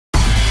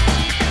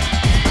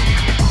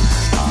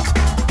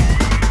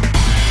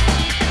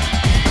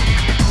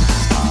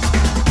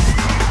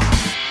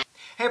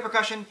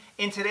Percussion.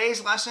 In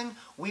today's lesson,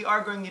 we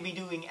are going to be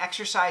doing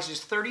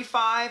exercises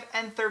 35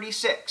 and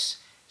 36,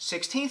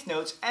 16th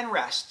notes and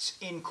rests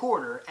in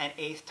quarter and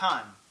eighth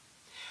time.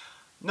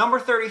 Number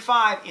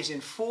 35 is in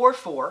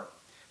 4/4,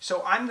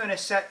 so I'm going to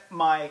set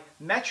my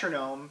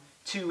metronome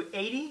to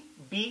 80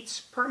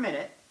 beats per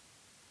minute,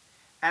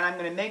 and I'm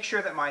going to make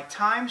sure that my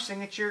time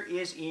signature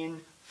is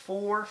in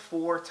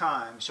 4/4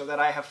 time, so that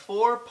I have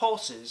 4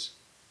 pulses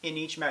in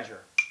each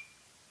measure.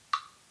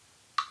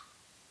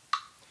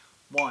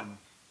 1,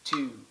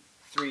 2,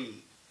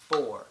 3,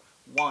 4.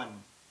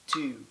 1,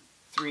 2,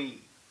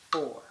 3,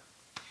 4.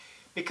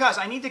 Because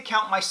I need to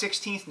count my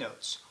 16th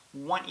notes.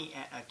 1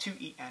 EN, a 2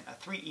 EN, a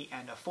 3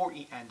 EN, a 4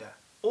 EN.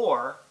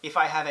 Or, if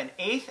I have an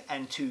 8th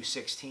and 2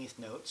 16th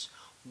notes,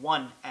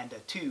 1 and a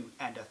 2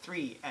 and a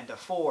 3 and a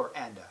 4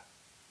 and a.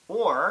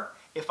 Or,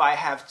 if I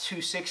have 2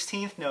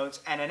 16th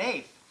notes and an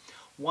 8th,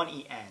 1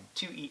 EN,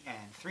 2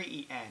 EN,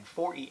 3 EN,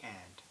 4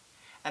 EN.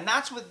 And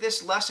that's what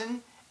this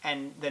lesson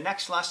and the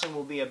next lesson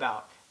will be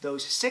about,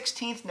 those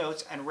 16th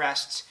notes and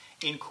rests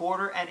in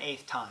quarter and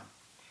eighth time.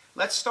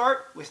 Let's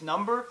start with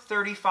number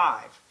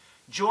 35.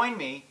 Join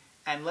me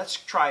and let's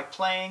try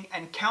playing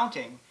and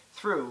counting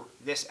through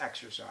this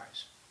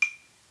exercise.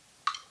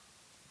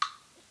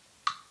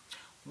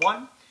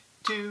 1,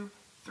 2,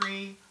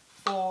 3,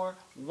 4.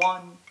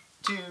 1,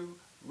 2,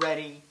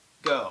 ready,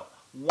 go.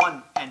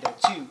 1 and a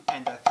 2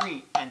 and a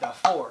 3 and a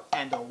 4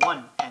 and a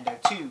 1 and a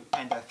 2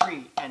 and a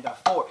 3 and a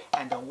 4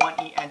 and a 1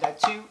 E and a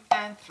 2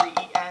 and 3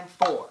 E and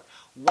 4.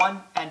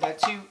 1 and a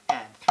 2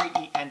 and 3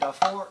 E and a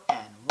 4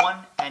 and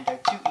 1 and a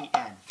 2 E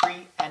and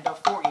 3 and a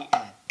 4 E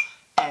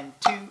and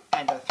 2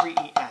 and a 3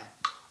 E and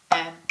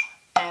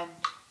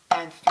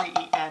 3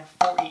 E and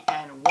 4 E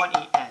and 1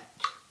 E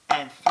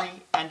and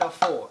 3 and a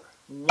 4.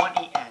 1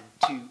 E and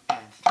 2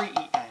 and 3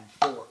 E and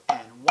 4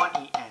 and 1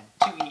 E and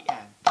 2 E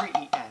and 3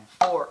 E and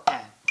 4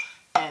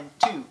 and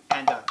 2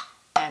 and a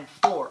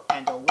 4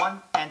 and a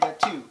 1 and a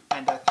 2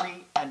 and a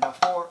 3 and a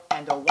 4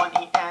 and a 1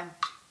 E and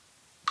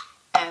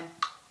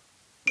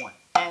 1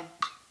 and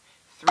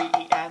 3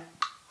 E and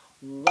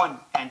 1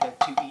 and a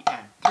 2 E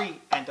and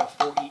 3 and a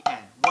 4 E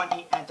and 1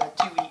 E and a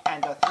 2 E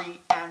and a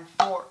 3 and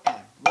 4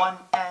 and 1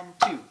 and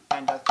 2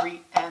 and a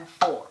 3 and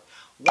 4.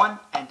 1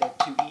 and a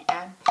 2 E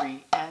and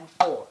 3 and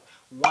 4.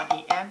 1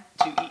 E and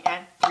 2 E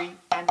and 3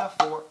 and a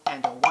 4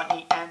 and a 1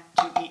 E and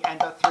 2 E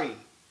and a 3.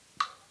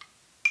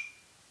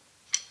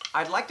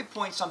 I'd like to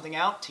point something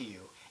out to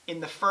you in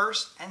the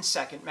first and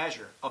second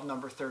measure of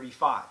number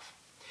 35.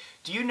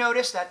 Do you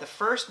notice that the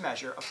first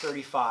measure of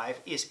 35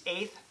 is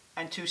 8th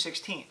and 2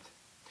 16th?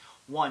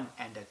 1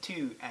 and a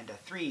 2 and a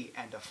 3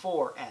 and a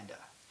 4 and a.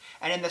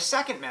 And in the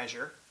second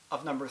measure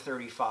of number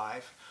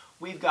 35,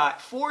 we've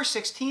got 4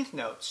 16th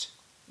notes,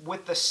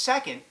 with the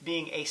second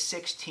being a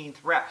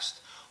 16th rest.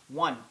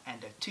 1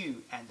 and a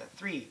 2 and a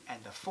 3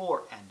 and a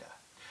 4 and a.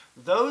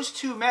 Those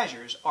two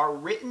measures are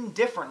written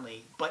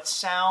differently but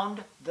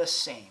sound the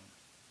same.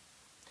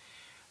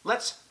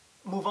 Let's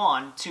move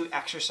on to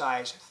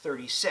exercise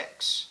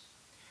 36.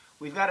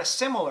 We've got a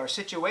similar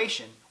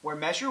situation where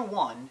measure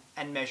 1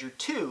 and measure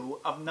 2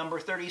 of number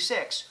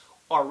 36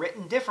 are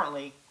written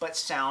differently but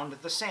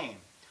sound the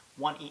same.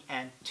 1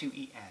 EN, 2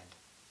 EN.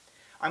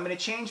 I'm going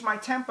to change my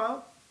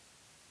tempo.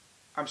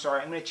 I'm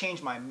going to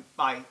change my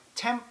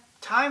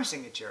time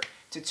signature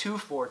to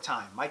 2/4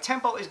 time. My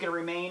tempo is going to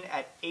remain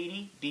at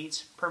 80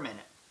 beats per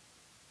minute.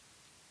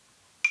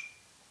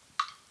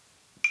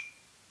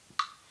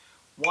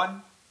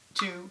 1,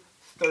 2,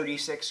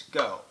 36,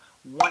 go.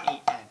 1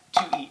 EN,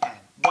 2 EN,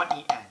 1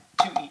 EN,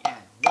 2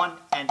 EN, 1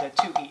 and a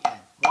 2 EN,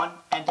 1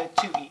 and a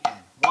 2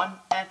 EN, 1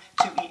 and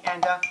 2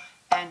 EN,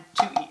 and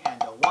 2 EN,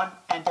 1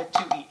 and a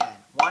 2 EN,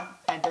 1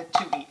 and a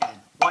 2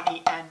 EN, 1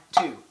 EN,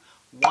 2,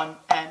 1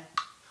 and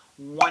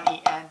 1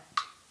 EN,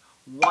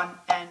 1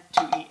 and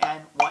 2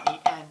 EN, 1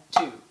 EN,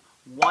 2,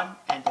 1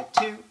 and a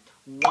 2,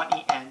 1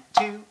 EN,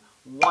 2,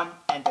 1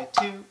 and a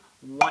 2,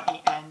 1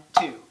 EN,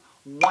 2,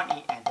 1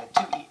 E and a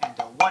 2 E and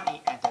a 1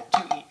 E and a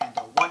 2 E and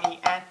a 1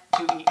 E and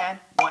 2 E and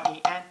 1 E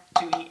and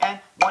 2 E and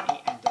 1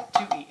 E and a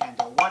 2 E and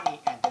a 1 E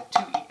and a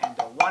 2 E and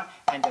a 1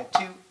 and a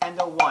 2 and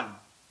a 1.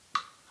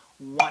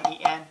 1 E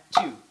and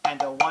 2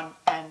 and a 1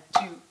 and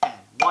 2 and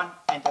 1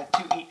 and a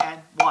 2 E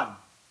and 1.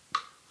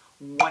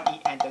 1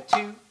 E and a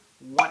 2,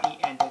 1 E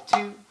and a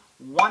 2,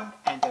 1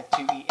 and a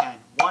 2 E and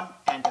 1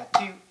 and a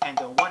 2 and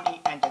a 1 E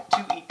and a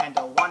 2 E and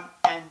a 1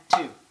 and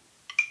 2.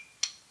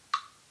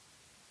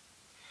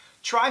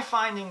 Try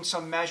finding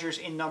some measures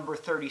in number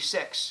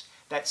 36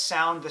 that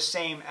sound the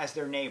same as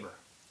their neighbor.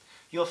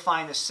 You'll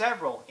find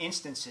several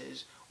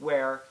instances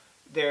where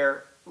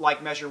they're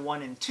like measure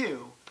 1 and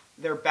 2,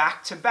 they're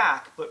back to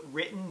back but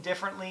written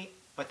differently,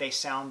 but they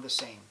sound the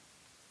same.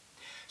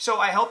 So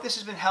I hope this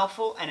has been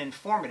helpful and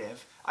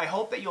informative. I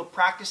hope that you'll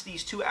practice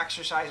these 2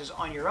 exercises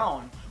on your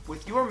own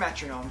with your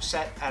metronome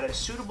set at a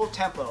suitable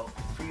tempo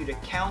for you to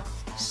count,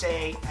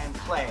 say, and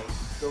play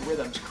the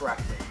rhythms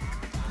correctly.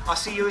 I'll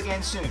see you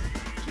again soon.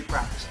 Keep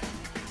practicing.